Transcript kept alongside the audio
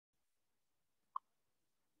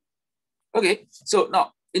Okay, so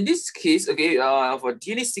now in this case, okay, for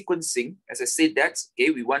DNA sequencing, as I said that, okay,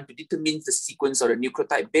 we want to determine the sequence of the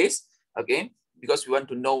nucleotide base, okay, because we want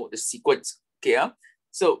to know the sequence, okay.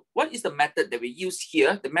 So what is the method that we use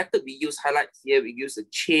here? The method we use, highlight here, we use the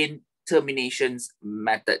chain terminations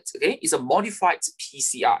method, okay. It's a modified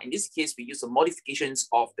PCR. In this case, we use the modifications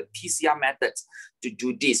of the PCR methods to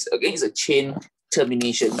do this, okay. It's a chain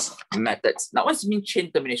terminations methods. Now, what does it mean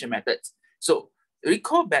chain termination methods? So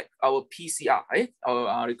recall back our PCR, right?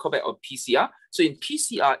 Recall back our PCR. So in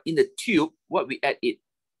PCR, in the tube, what we add in?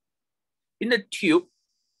 In the tube,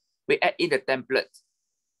 we add in the template.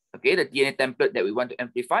 Okay, the DNA template that we want to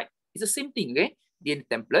amplify. It's the same thing, okay? DNA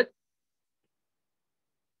template.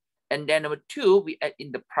 And then number 2, we add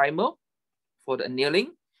in the primer for the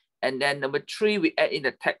annealing. And then number 3, we add in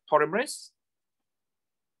the Taq polymerase.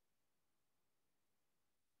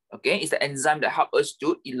 Okay, it's the enzyme that helps us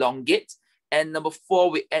to elongate. And number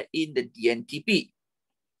 4, we add in the DNTP.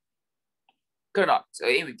 Correct or not? So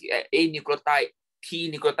we add A nucleotide,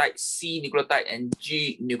 T nucleotide, C nucleotide, and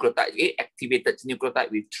G nucleotide. Okay, activated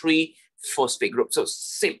nucleotide with 3 phosphate groups. So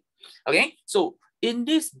same. Okay, so in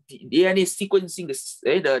this DNA sequencing,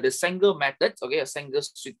 the Sanger method, okay, a Sanger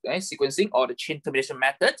sequencing or the chain termination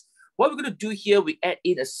method, what we're going to do here, we add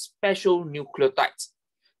in a special nucleotide.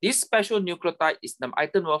 This special nucleotide is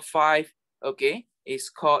item number 5, okay, is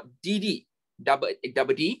called DD, double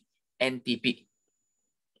D, NTP.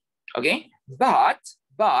 Okay, but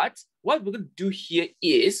what we're going to do here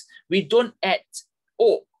is we don't add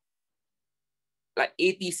O, like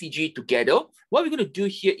ATCG together. What we're going to do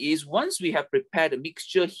here is once we have prepared the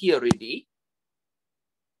mixture here already,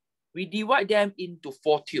 we divide them into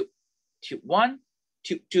 4 tubes. Tube 1,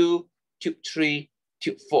 tube 2, tube 3,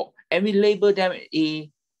 tube 4. And we label them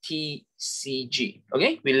ATCG.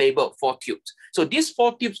 Okay, we label 4 tubes. So these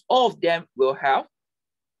 4 tubes, all of them will have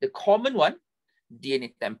the common one,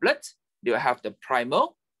 DNA template. They will have the primer,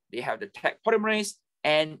 they have the Taq polymerase,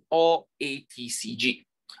 and all ATCG.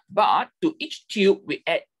 But to each tube, we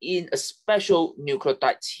add in a special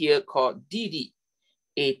nucleotide here called DD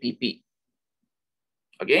ATP.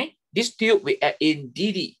 Okay, this tube we add in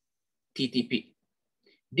DD TTP.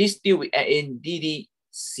 This tube we add in DD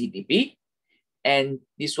CTP, and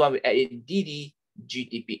this one we add in DD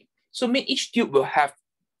GTP. So each tube will have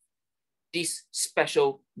this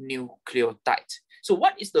special nucleotide. So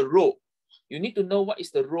what is the role? You need to know what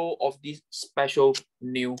is the role of this special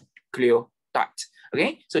nucleotide.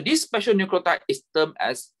 Okay, so this special nucleotide is termed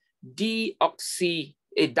as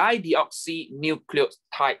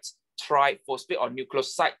dideoxynucleotide triphosphate or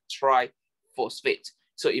nucleoside triphosphate.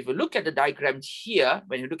 So if you look at the diagram here,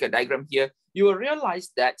 when you look at the diagram here, you will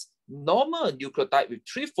realize that normal nucleotide with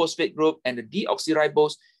 3 phosphate group and the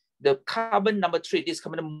deoxyribose, the carbon number 3, this is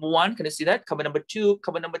carbon number 1, can you see that? Carbon number 2,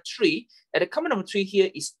 carbon number 3, and the carbon number 3 here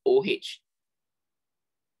is OH.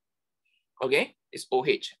 Okay, it's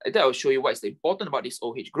OH. I think I'll show you what is important about this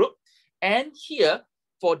OH group. And here,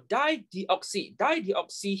 for dideoxy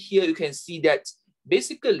here, you can see that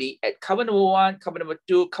basically at carbon number 1, carbon number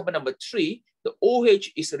 2, carbon number 3, the OH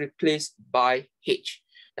is replaced by H.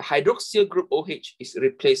 The hydroxyl group OH is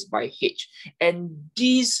replaced by H. And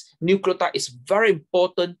this nucleotide is very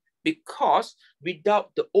important because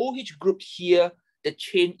without the OH group here, the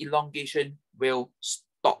chain elongation will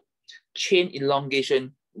stop. Chain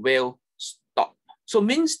elongation will stop. So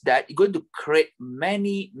means that you're going to create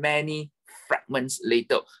many fragments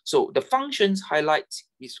later. So the functions highlight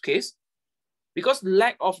this case. Because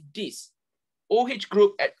lack of this OH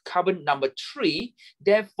group at carbon number 3,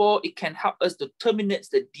 therefore it can help us to terminate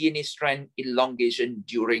the DNA strand elongation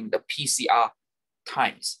during the PCR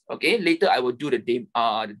times. Okay, later I will do the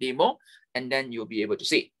demo and then you'll be able to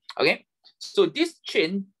see. Okay, so this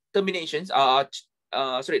chain terminations the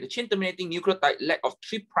chain terminating nucleotide lack of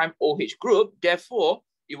 3' OH group, therefore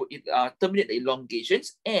it will terminate the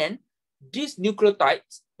elongations, and this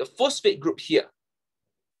nucleotide, the phosphate group here,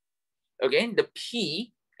 again, the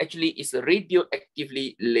P actually is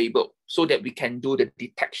radioactively labeled so that we can do the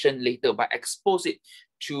detection later by exposing it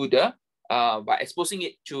to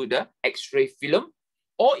the X-ray film,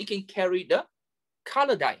 or it can carry the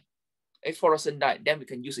color dye, a fluorescent dye. Then we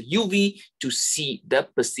can use a UV to see the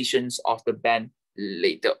positions of the band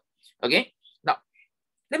later. Okay. Now,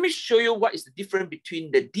 let me show you what is the difference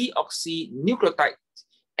between the deoxynucleotide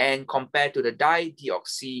and compared to the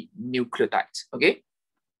dideoxynucleotide. Okay.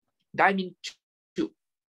 Di means 2.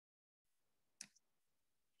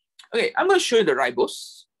 Okay, I'm going to show you the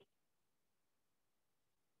ribose.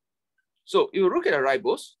 So you look at the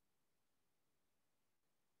ribose.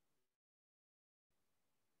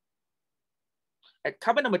 At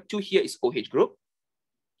carbon number 2 here is OH group.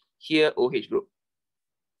 here OH group.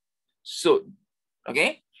 So,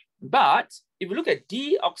 okay, but if you look at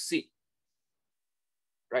deoxyribose,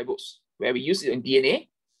 where we use it in DNA,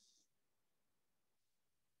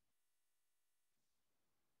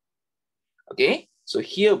 okay, so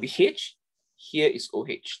here will be H, here is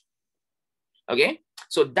OH. Okay,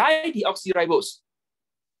 so dideoxyribose.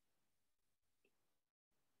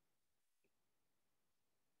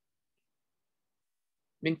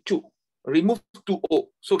 Mean 2, remove 2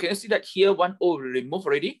 O. So can you see that here 1 O remove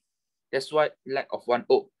already? That's why lack of 1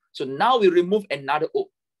 O. So now we remove another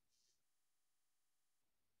O.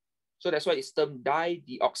 So that's why it's termed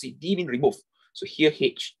dideoxy. D means remove. So here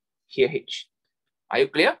H, here H. Are you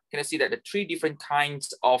clear? Can you see that the 3 different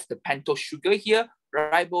kinds of the pentose sugar here?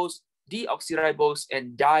 Ribose, deoxyribose,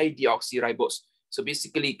 and dideoxyribose. So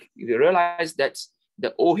basically, you realize that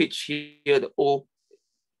the OH here, the O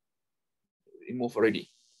remove already.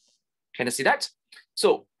 Can you see that?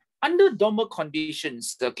 So under normal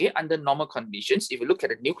conditions, okay, under normal conditions, if you look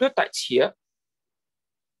at the nucleotides here,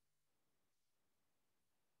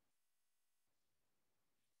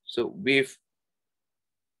 so with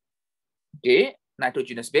okay,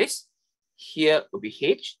 nitrogenous base, here will be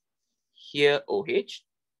H, here OH,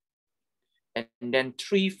 and then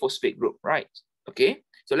 3 phosphate group, right? Okay,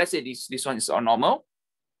 so let's say this one is all normal.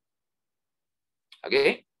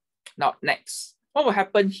 Okay, now next, what will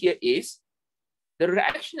happen here is the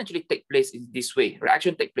reaction actually take place in this way.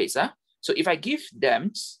 Reaction take place. So if I give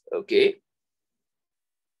them, okay,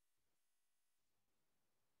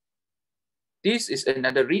 this is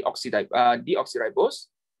another deoxyribose.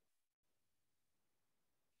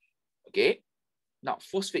 Okay, now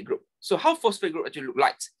phosphate group. So how phosphate group actually look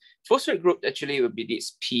like? Phosphate group actually will be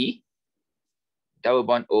this P, double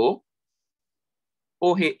bond O,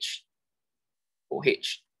 OH,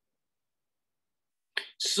 OH.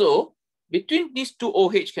 So between these 2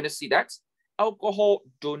 OH, can you see that? Alcohol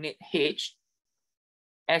donate H,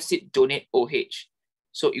 acid donate OH.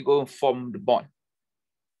 So you go and form the bond.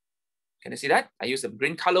 Can you see that? I use the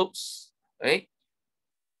green colors, right?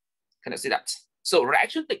 Can you see that? So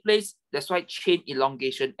reaction take place, that's why chain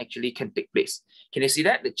elongation actually can take place. Can you see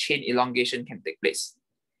that? The chain elongation can take place.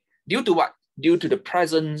 Due to what? Due to the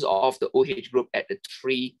presence of the OH group at the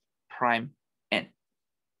 3' end.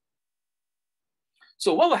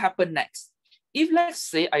 So what will happen next? If let's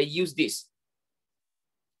say I use this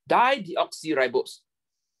dideoxyribose,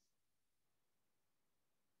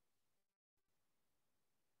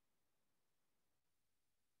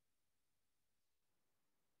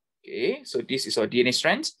 okay, so this is our DNA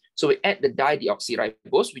strand. So we add the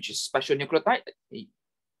dideoxyribose, which is special nucleotide.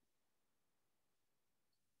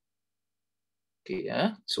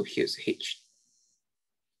 Okay, so here's H.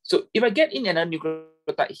 So if I get in another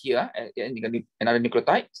nucleotide here, another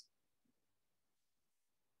nucleotide,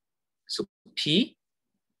 so P,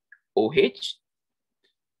 OH,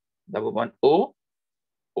 double bond O,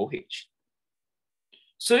 OH.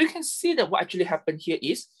 So you can see that what actually happened here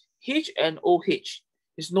is H and OH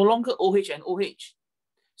is no longer OH and OH.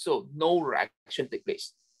 So no reaction take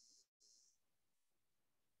place.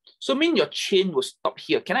 So mean your chain will stop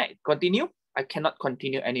here. Can I continue? I cannot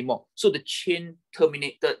continue anymore. So the chain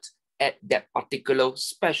terminated at that particular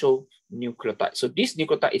special nucleotide. So this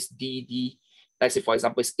nucleotide is DD. Let's say, for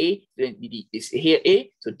example, it's A, then DD is here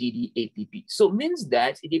A, so DD ATP. So it means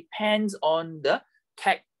that it depends on the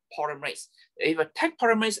tag polymerase. If a tag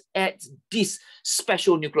polymerase adds this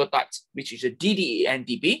special nucleotide, which is a DD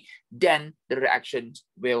ATP, then the reaction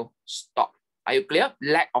will stop. Are you clear?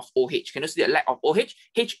 Lack of OH. Can you see the lack of OH?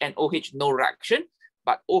 H and OH, no reaction.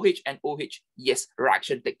 But OH and OH, yes,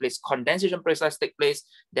 reaction take place. Condensation process take place.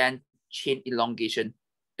 Then chain elongation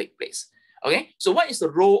take place. Okay, so what is the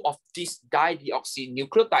role of these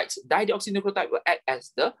dideoxynucleotides? Dideoxynucleotide will act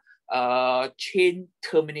as the chain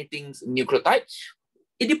terminating nucleotide.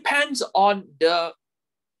 It depends on the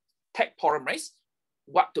tag polymerase.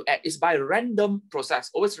 What to add is by random process.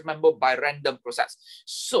 Always remember by random process.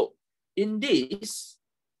 So in this,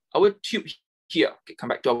 our tube here, okay, come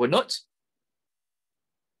back to our notes.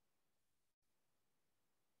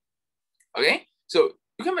 Okay, so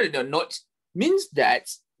you come back to the notes, means that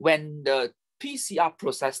when the PCR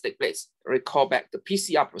process takes place, recall back the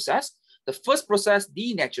PCR process, the first process,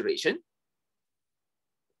 denaturation,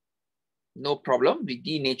 no problem, we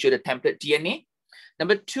denature the template DNA.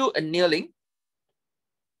 Number 2, annealing.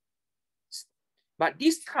 But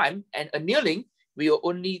this time, an annealing, we will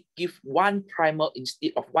only give 1 primer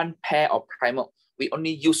instead of 1 pair of primer. We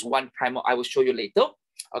only use 1 primer. I will show you later.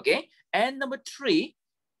 Okay. And number 3,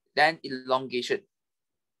 then elongation.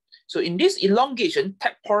 So in this elongation,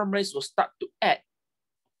 tag polymerase will start to add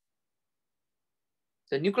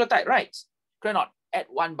the nucleotide, right? Cannot add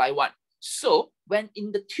one by one. So when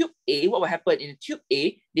in the tube A, what will happen? In the tube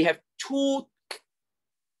A, they have two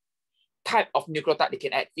type of nucleotide they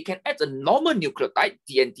can add. They can add a normal nucleotide,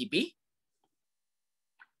 DNTP,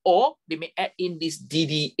 or they may add in this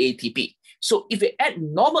DDATP. So if they add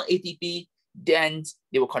normal ATP, then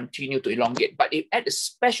they will continue to elongate. But if add a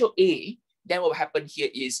special A, then what will happen here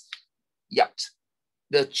is, yup,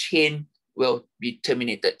 the chain will be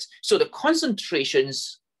terminated. So the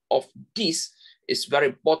concentrations of this is very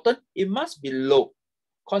important. It must be low.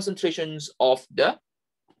 Concentrations of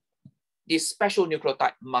this special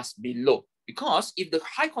nucleotide must be low, because if the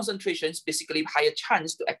high concentrations, basically higher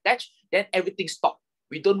chance to attach, then everything stops.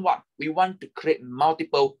 We don't want. We want to create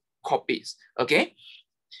multiple copies. Okay.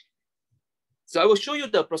 So I will show you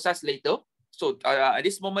the process later. So at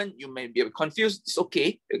this moment, you may be confused. It's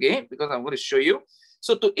okay, okay, because I'm going to show you.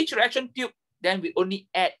 So to each reaction tube, then we only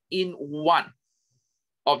add in one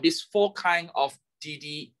of these four kinds of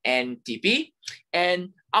DD and TP. And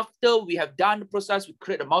after we have done the process, we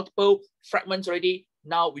create a multiple fragments already.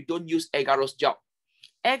 Now we don't use agarose gel.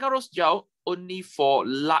 Agarose gel only for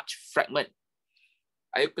large fragment.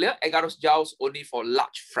 Are you clear? Agarose gels only for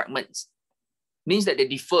large fragments. Means that they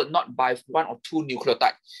differ not by one or two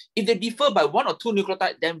nucleotides. If they differ by one or two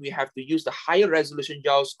nucleotides, then we have to use the higher resolution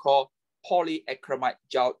gels called polyacrylamide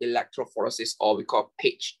gel electrophoresis, or we call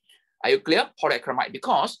PAGE. Are you clear? Polyacrylamide,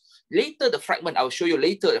 because later the fragment, I will show you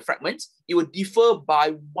later the fragments, it will differ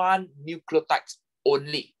by one nucleotide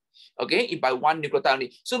only. Okay, if by one nucleotide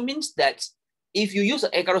only. So it means that if you use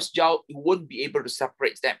an agarose gel, you won't be able to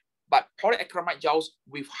separate them. But polyacrylamide gels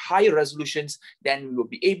with higher resolutions, then we will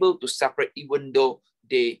be able to separate even though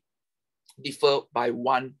they differ by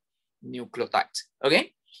one nucleotide.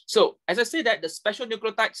 Okay, so as I said that the special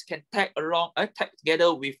nucleotides can tag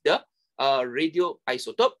together with the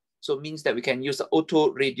radioisotope. So it means that we can use the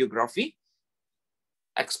autoradiography,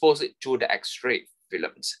 expose it to the X-ray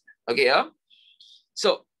films. Okay,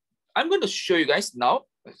 so I'm going to show you guys now.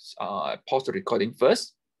 Let's pause the recording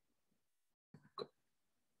first.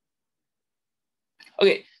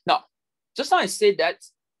 Okay, now, just now I said that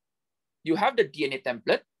you have the DNA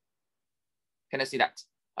template. Can I see that?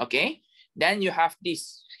 Okay, then you have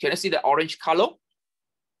this. Can I see the orange color?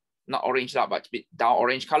 Not orange, but a bit down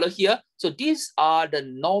orange color here. So these are the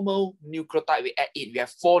normal nucleotide we add in. We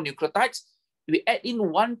have 4 nucleotides. We add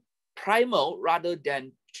in one primer rather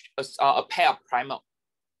than a pair of primer.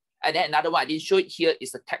 And then another one, I didn't show it here,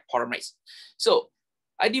 is the Taq polymerase. So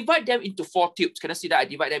I divide them into 4 tubes. Can I see that? I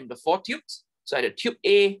divide them into 4 tubes. So I have tube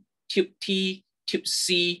A, tube T, tube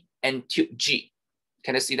C, and tube G.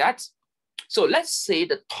 Can I see that? So let's say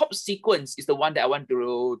the top sequence is the one that I want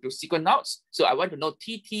to sequence out. So I want to know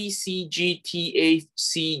TTCG,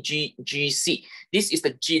 TACG, GC. This is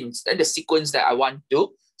the genes and the sequence that I want to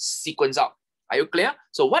sequence out. Are you clear?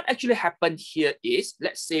 So what actually happened here is,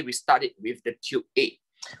 let's say we started with the tube A.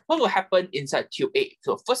 What will happen inside tube A?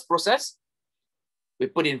 So first process, we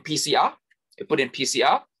put in PCR.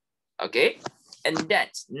 Okay. And then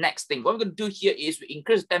next thing, what we're going to do here is we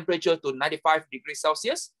increase the temperature to 95 degrees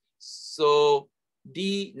Celsius. So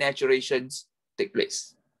denaturations take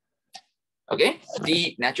place. Okay,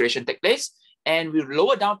 denaturation take place. And we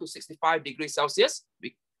lower down to 65 degrees Celsius.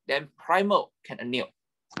 Then primer can anneal.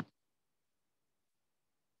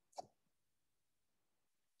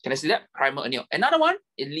 Can I see that? Primer anneal. Another one,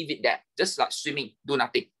 leave it there. Just like swimming, do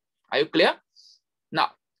nothing. Are you clear?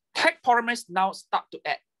 Now, Taq polymerase now start to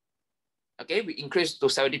add. Okay, we increase to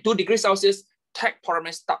 72 degrees Celsius. Taq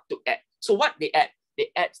polymerase start to add. So what they add? They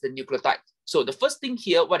add the nucleotide. So the first thing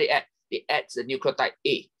here, what they add the nucleotide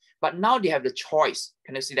A. But now they have the choice.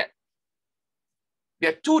 Can you see that? We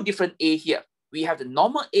have 2 different A here. We have the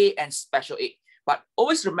normal A and special A. But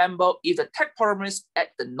always remember, if the Taq polymerase add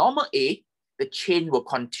the normal A, the chain will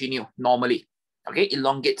continue normally. Okay,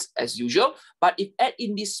 elongates as usual. But if add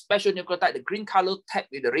in this special nucleotide, the green color tag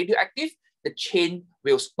with the radioactive, the chain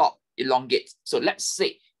will stop, elongate. So let's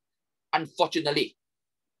say, unfortunately,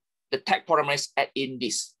 the Taq polymerase add in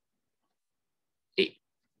this A.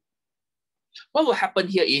 What will happen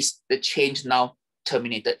here is the chain now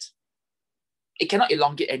terminated. It cannot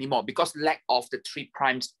elongate anymore because lack of the 3'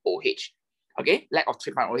 OH. Okay, lack of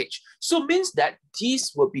 3' OH. So means that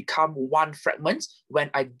these will become one fragment when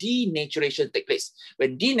a denaturation takes place.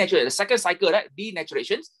 When denaturation, the second cycle, right,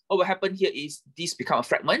 denaturations, what will happen here is these become a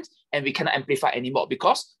fragment and we cannot amplify anymore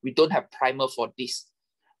because we don't have primer for this.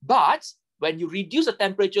 But when you reduce the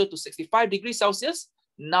temperature to 65 degrees Celsius,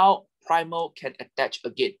 now primer can attach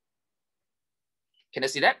again. Can I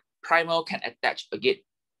see that? Primer can attach again.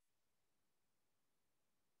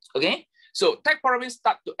 Okay, so Taq polymerase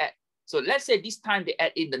start to add. So let's say this time they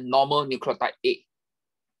add in the normal nucleotide A.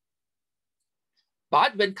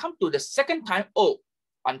 But when come to the second time, oh,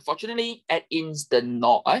 unfortunately, add in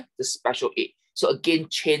the special A. So again,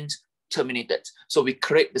 change terminated. So we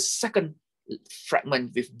create the second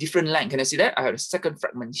fragment with different length. Can you see that? I have a second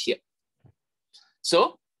fragment here.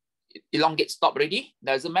 So elongate stop already,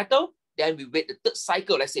 doesn't matter. Then we wait the third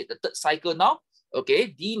cycle. Let's say the third cycle now.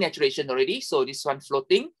 Okay, denaturation already. So this one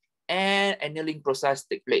floating and annealing process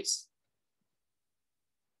take place.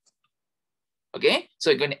 Okay, so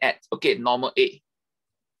you're going to add, okay, normal A.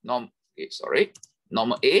 Normal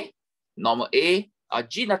A, normal A.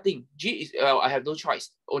 G nothing. G is, I have no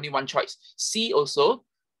choice, only one choice. C also,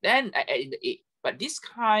 then I add in the A. But this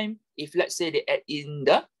time, if let's say they add in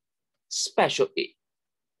the special A,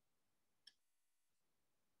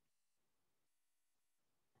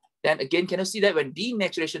 then again, can you see that when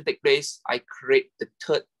denaturation takes place, I create the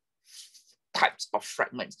third types of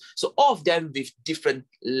fragments. So all of them with different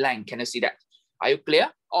length. Can you see that? Are you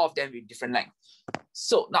clear? All of them with different length.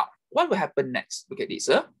 So now, what will happen next? Look at this.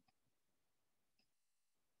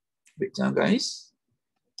 Wait now, guys.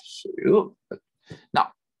 Show you.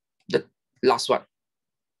 Now, the last one.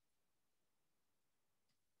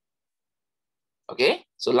 Okay,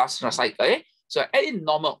 so last cycle. Okay? So I add in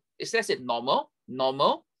normal. It says it normal,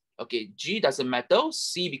 normal. Okay, G doesn't matter.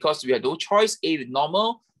 C, because we have no choice. A will be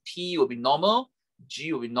normal. T will be normal.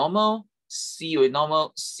 G will be normal. C will be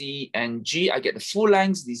normal. C and G, I get the full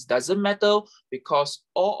length. This doesn't matter because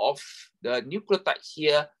all of the nucleotide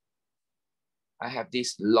here, I have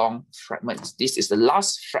these long fragments. This is the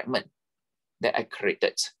last fragment that I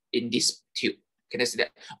created in this tube. Can you see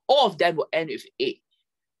that? All of them will end with A.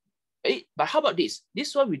 But how about this?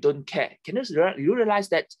 This one we don't care. Can you realize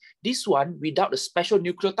that this one without the special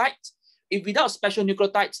nucleotides? If without special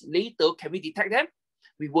nucleotides, later can we detect them?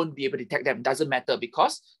 We won't be able to detect them. Doesn't matter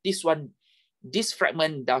because this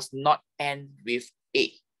fragment does not end with A.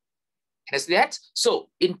 Can you see that? So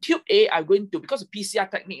in tube A, I'm going to, because of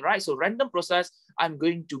PCR technique, right? So random process, I'm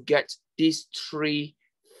going to get these 3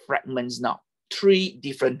 fragments now. 3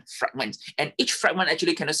 different fragments. And each fragment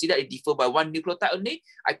actually, can you see that it differs by 1 nucleotide only?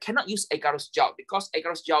 I cannot use agar-gel because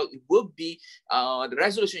agar-gel, it will be, the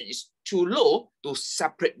resolution is too low to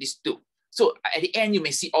separate these 2. So at the end, you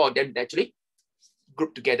may see all of them actually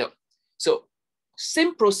grouped together. So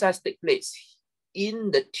same process takes place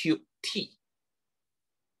in the tube T.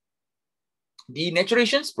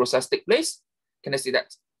 Denaturation process takes place. Can I see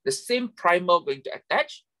that? The same primer going to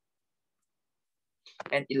attach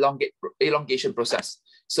and elongation process.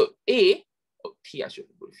 So A, T I should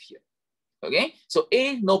put here. Okay, so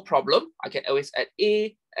A, no problem. I can always add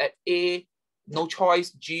A, no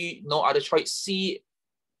choice. G, no other choice. C,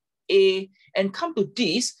 A, and come to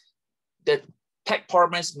this, the tag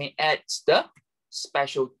polymers may add the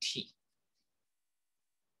special T.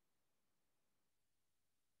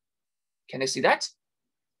 Can you see that?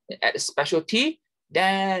 Add a special T,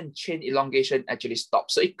 then chain elongation actually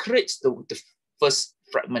stops. So it creates the first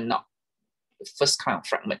fragment now, the first kind of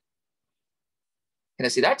fragment. Can you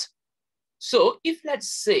see that? So if let's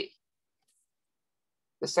say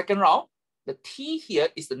the second round, the T here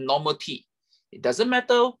is the normal T. It doesn't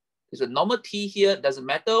matter. It's a normal T here, doesn't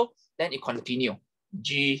matter. Then it continue.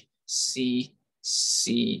 G, C,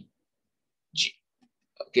 C, G.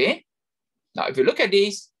 Okay. Now, if you look at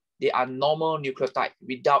this, they are normal nucleotide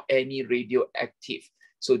without any radioactive.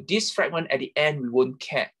 So this fragment at the end, we won't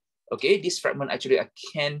care. Okay, this fragment actually I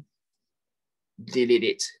can delete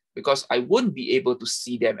it because I won't be able to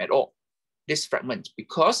see them at all. This fragment,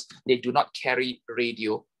 because they do not carry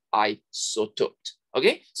radioisotope.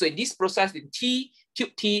 Okay, so in this process in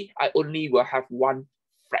tube T, I only will have 1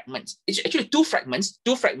 fragment. It's actually 2 fragments,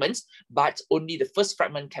 but only the first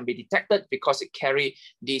fragment can be detected because it carries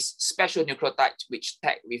this special nucleotide which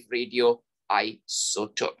tag with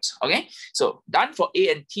radioisotopes. Okay, so done for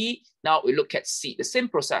A and T. Now we look at C, the same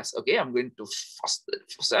process. Okay, I'm going to faster the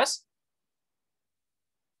process.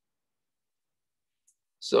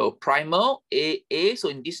 So primer A. So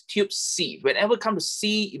in this tube C, whenever it comes to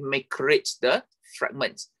C, it may create the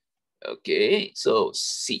fragments. Okay, so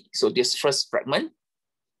C. So this first fragment.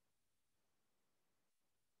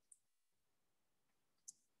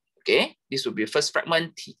 Okay, this will be the first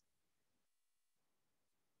fragment T.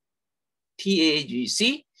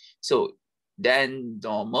 TAGC. So then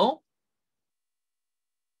normal.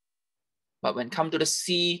 But when come to the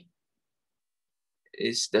C,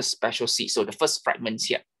 is the special C. So the first fragment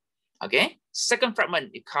here. Okay, second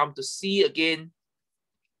fragment, it come to C again.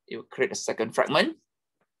 It will create a second fragment.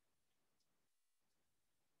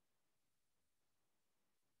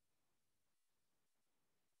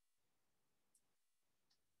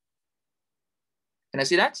 Can I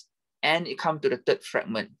see that? And it comes to the third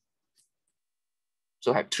fragment.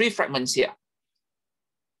 So I have 3 fragments here.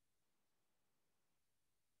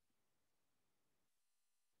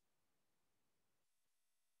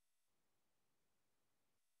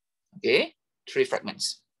 Okay, 3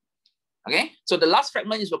 fragments. Okay, so the last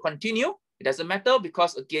fragment is will continue. It doesn't matter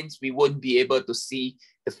because again, we won't be able to see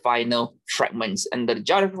the final fragments. And the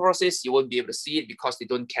Joule process, you won't be able to see it because they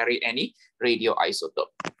don't carry any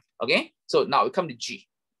radioisotope. Okay, so now we come to G.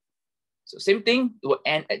 So same thing, it will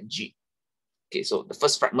end at G. Okay, so the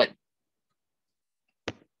first fragment.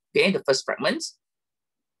 Okay, the first fragment.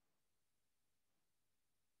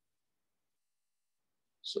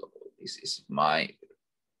 So this is my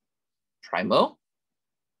primer.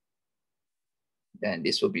 Then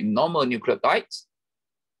this will be normal nucleotides.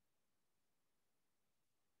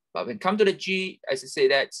 But when it comes to the G, as I say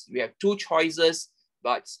that we have 2 choices,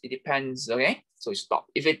 but it depends, okay? So stop.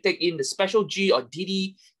 If you take in the special G or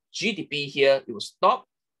DD, GDP here, it will stop.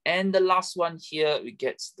 And the last one here, we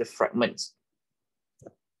get the fragments.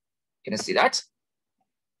 Can you see that?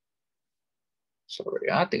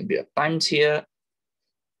 Sorry, I take a bit of time here.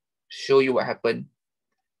 Show you what happened.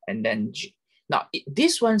 And then G. Now,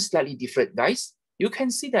 this one's slightly different, guys. You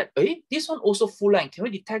can see that, this one also full length. Can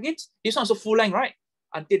we detect it? This one also full length, right?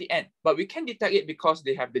 Until the end. But we can detect it because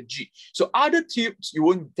they have the G. So other tubes, you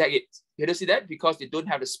won't detect it. You see that? Because they don't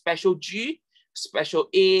have the special G, special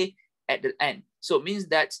A at the end. So it means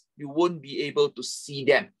that you won't be able to see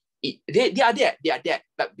them. They are there.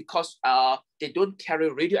 But because they don't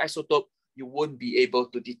carry radioisotope, you won't be able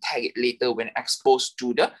to detect it later when exposed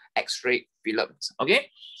to the X-ray filament.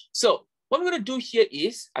 Okay? So what we're going to do here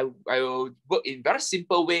is, I will work in a very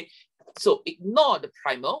simple way. So ignore the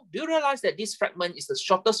primer. Do you realize that this fragment is the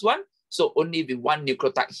shortest one? So only with 1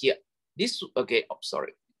 nucleotide here. This, okay, oh,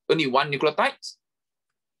 sorry. Only 1 nucleotide.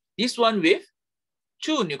 This one with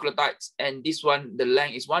 2 nucleotides. And this one, the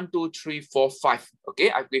length is 1, 2, 3, 4, 5.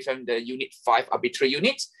 Okay, I've given the unit 5 arbitrary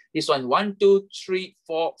units. This one, 1, 2, 3,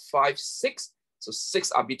 4, 5, 6. So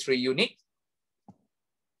 6 arbitrary units.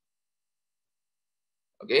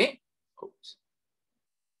 Okay. Oops.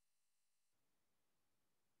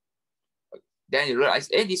 Then you realize,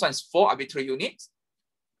 this one's 4 arbitrary units.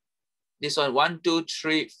 This one, 1, 2,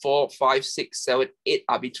 3, 4, 5, 6, 7, 8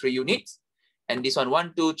 arbitrary units. And this one,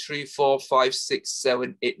 1, 2, 3, 4, 5, 6,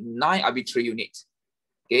 7, 8, 9 arbitrary units.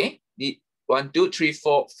 Okay. The 1, 2, 3,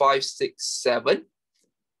 4, 5, 6, 7.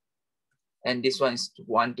 And this one is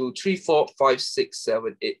 1, 2, 3, 4, 5, 6,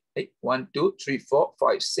 7, 8, 8. 1, 2, 3, 4,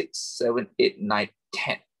 5, 6, 7, 8, 9,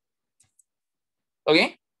 10.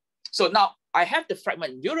 Okay. So now I have the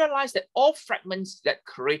fragment. You realize that all fragments that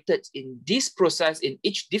created in this process in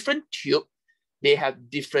each different tube, they have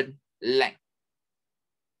different length.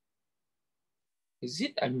 Is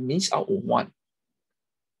it I miss out one?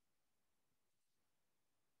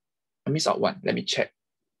 I miss out one. Let me check.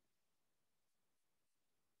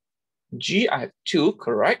 G, I have 2,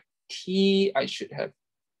 correct. T, I should have.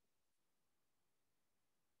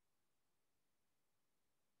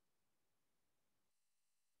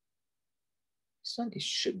 This one, it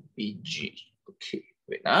should be G. Okay,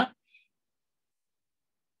 wait.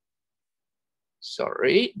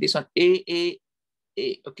 Sorry, this one, A.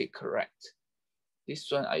 Okay, correct.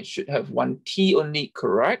 This one, I should have 1 T only,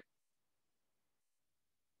 correct.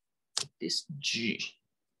 This G.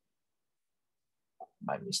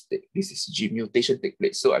 My mistake. This is G, mutation take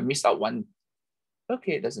place. So I missed out 1.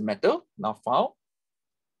 Okay, it doesn't matter. Now file.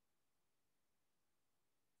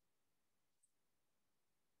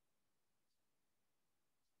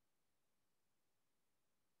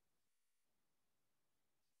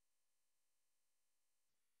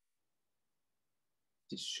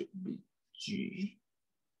 This should be G.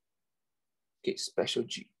 Okay, special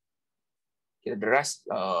G. Okay, the rest,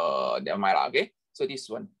 never mind. Okay, so this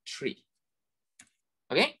one, 3.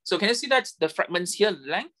 Okay, so can you see that the fragments here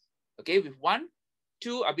length? Okay, with 1,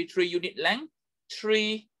 2 arbitrary unit length,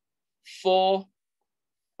 3, 4,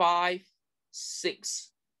 5,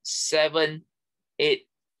 6, 7, 8,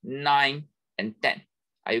 9, and 10.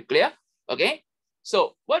 Are you clear? Okay,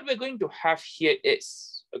 so what we're going to have here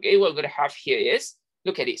is, okay, what we're going to have here is,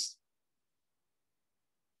 look at this.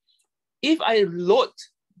 If I load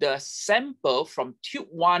the sample from tube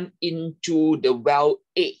 1 into the well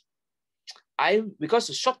A, because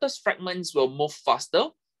the shortest fragments will move faster,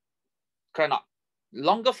 correct?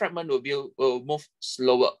 Longer fragment will move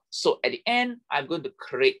slower. So at the end, I'm going to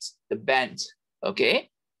create the band,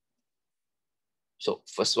 okay? So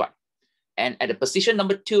first one. And at the position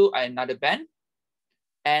number 2, I have another band.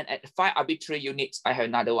 And at 5 arbitrary units, I have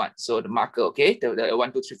another one. So the marker, okay? The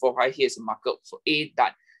 1, 2, 3, 4, 5, here's a marker. So A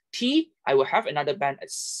done. T, I will have another band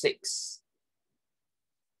at 6.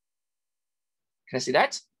 Can I see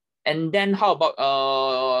that? And then how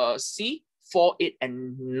about C, 4, 8,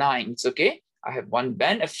 and 9? It's okay. I have one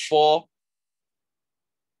band at 4,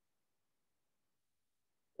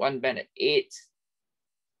 one band at 8,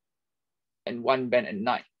 and one band at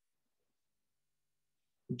 9.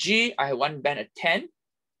 G, I have one band at 10,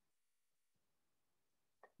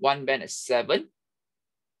 one band at 7,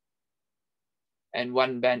 and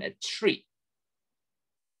one band at 3.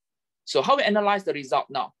 So how we analyze the result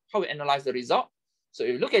now? How we analyze the result? So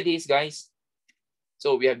if you look at these guys,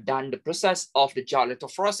 so we have done the process of the gel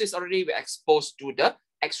electrophoresis already. We're exposed to the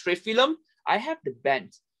X-ray film. I have the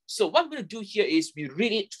band. So what I'm going to do here is we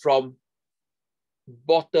read it from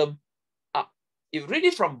bottom up. If you read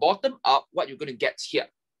it from bottom up, what you're going to get here.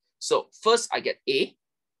 So first I get A.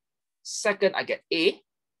 Second, I get A.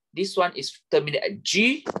 This one is terminated at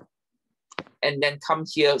G. And then come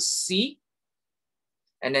here C.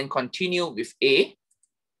 And then continue with A.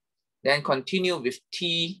 Then continue with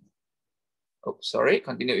T. Oh, sorry,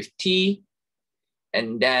 continue with T.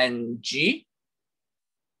 And then G.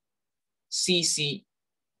 C, C,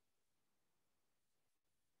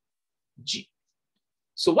 G.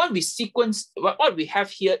 So what we sequence, what we have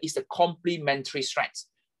here is the complementary strands.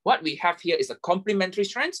 What we have here is a complementary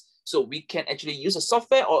strands. So we can actually use a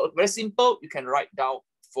software, or very simple, you can write down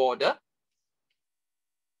for the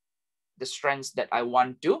strands that I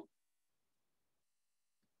want to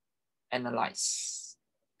analyze.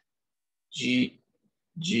 G,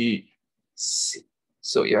 G, C.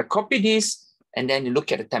 So you copy this and then you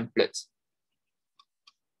look at the template.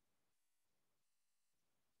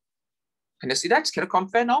 Can you see that? Can you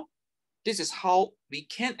compare now? This is how we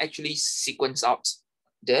can actually sequence out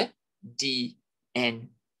the DNA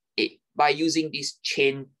by using these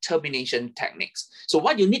chain termination techniques. So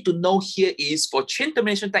what you need to know here is for chain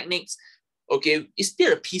termination techniques, okay, it's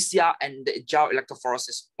still a PCR and the gel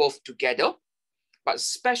electrophoresis both together. But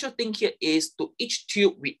special thing here is to each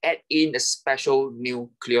tube, we add in a special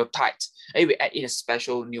nucleotide. And we add in a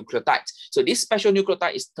special nucleotide. So this special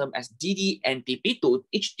nucleotide is termed as DDNTP. To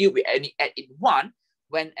each tube, we add in one.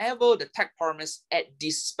 Whenever the tag polymers add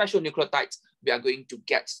these special nucleotides, we are going to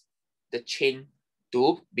get the chain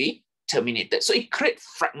to be terminated. So it creates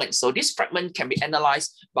fragments. So this fragment can be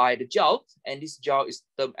analyzed by the gel, and this gel is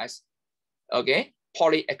termed as, okay,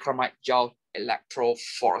 polyacrylamide gel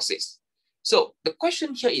electrophoresis. So the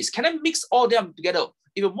question here is, can I mix all of them together?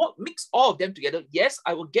 If I mix all of them together, yes,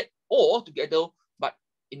 I will get all together, but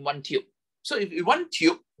in one tube. So if in one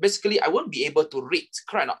tube, basically I won't be able to read,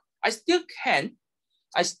 correct or not? I still can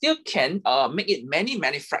make it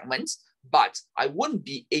many fragments, but I won't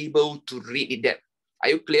be able to read it there. Are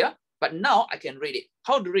you clear? But now I can read it.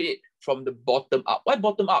 How to read it? From the bottom up. Why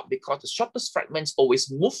bottom up? Because the shortest fragments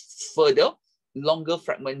always move further. Longer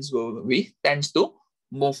fragments tends to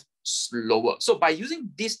move slower. So by using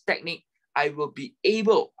this technique, I will be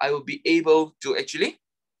able to actually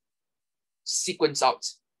sequence out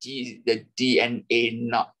the DNA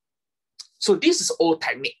now. So this is old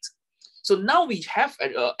technique. So now we have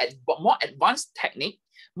a more advanced technique.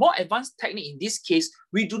 More advanced technique in this case,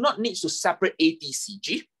 we do not need to separate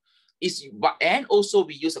ATCG. And also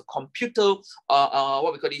we use a computer,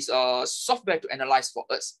 what we call this software to analyze for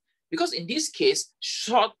us. Because in this case,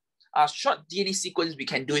 short DNA sequence we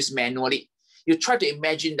can do is manually. You try to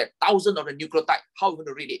imagine that thousands of the nucleotide, how are we going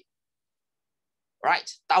to read it? Right,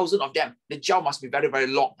 thousands of them. The gel must be very, very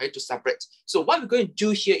long, right, to separate. So what we're going to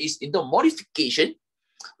do here is in the modification,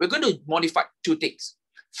 we're going to modify two things.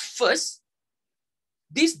 First,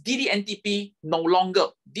 this DDNTP no longer,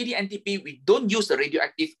 DDNTP, we don't use the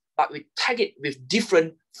radioactive, but we tag it with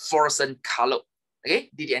different fluorescent color,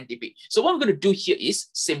 okay, DDNTP. So what we're going to do here is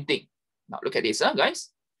same thing. Now look at this, guys.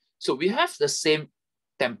 So we have the same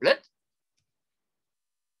template,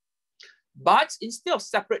 but instead of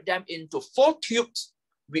separate them into 4 tubes,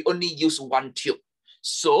 we only use 1 tube.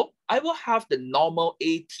 So I will have the normal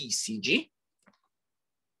ATCG.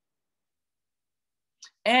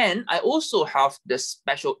 And I also have the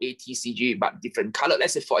special ATCG, but different color.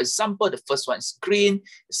 Let's say, for example, the first one is green.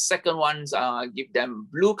 The second one's give them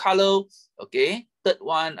blue color. Okay. Third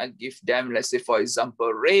one, I give them, let's say, for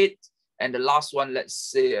example, red. And the last one, let's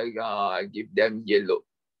say, I give them yellow.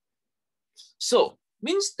 So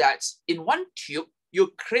means that in one tube,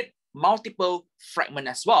 you create multiple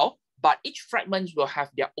fragments as well, but each fragment will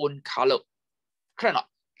have their own color. Correct or not?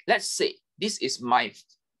 Let's say this is my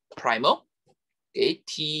primer. Okay,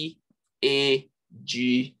 T, A,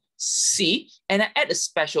 G, C, and I add a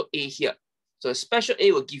special A here. So a special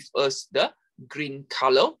A will give us the green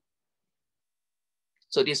color.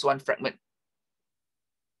 So this one fragment.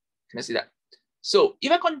 Can I see that? So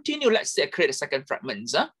if I continue, let's say I create a second fragment.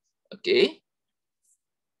 Okay.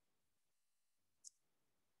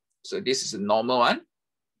 So this is a normal one.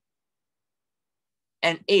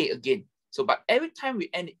 And A again. So, but every time we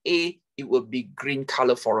end A, it will be green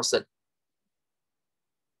color fluorescent.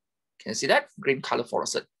 Can you see that? Green color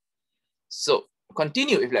fluorescent. So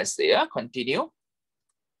continue, if let's say, continue.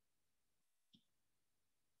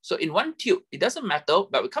 So in one tube, it doesn't matter,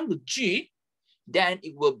 but we come to G, then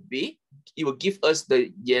it will give us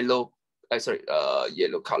the yellow,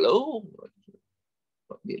 yellow color.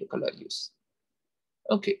 What yellow color I use?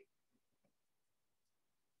 Okay.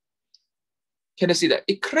 Can you see that?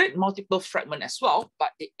 It creates multiple fragments as well, but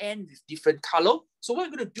they end with different color. So what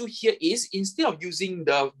we're going to do here is, instead of using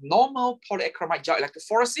the normal polyacrylamide gel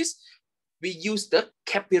electrophoresis, we use the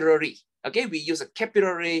capillary. Okay, we use a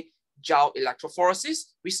capillary gel electrophoresis.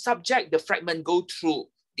 We subject the fragment go through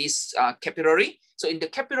this capillary. So in the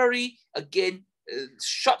capillary, again,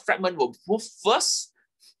 short fragment will move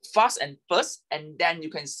fast and first, and then you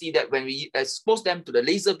can see that when we expose them to the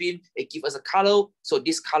laser beam, it gives us a color. So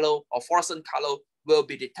this color or fluorescent color will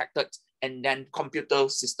be detected, and then computer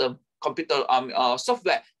software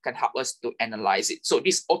can help us to analyze it. So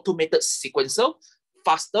this automated sequencer,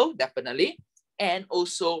 faster definitely, and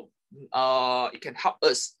also it can help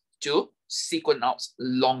us to sequence out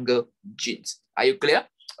longer genes. Are you clear?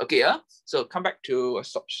 Okay, so come back to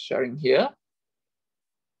stop sharing here.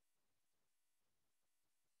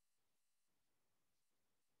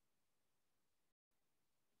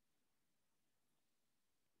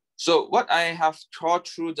 So what I have thought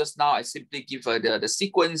through just now, I simply give the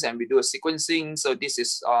sequence and we do a sequencing. So this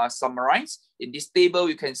is summarized. In this table,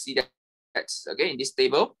 you can see that, okay, in this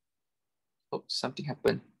table, oh, something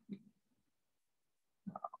happened.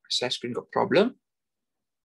 Share screen got problem.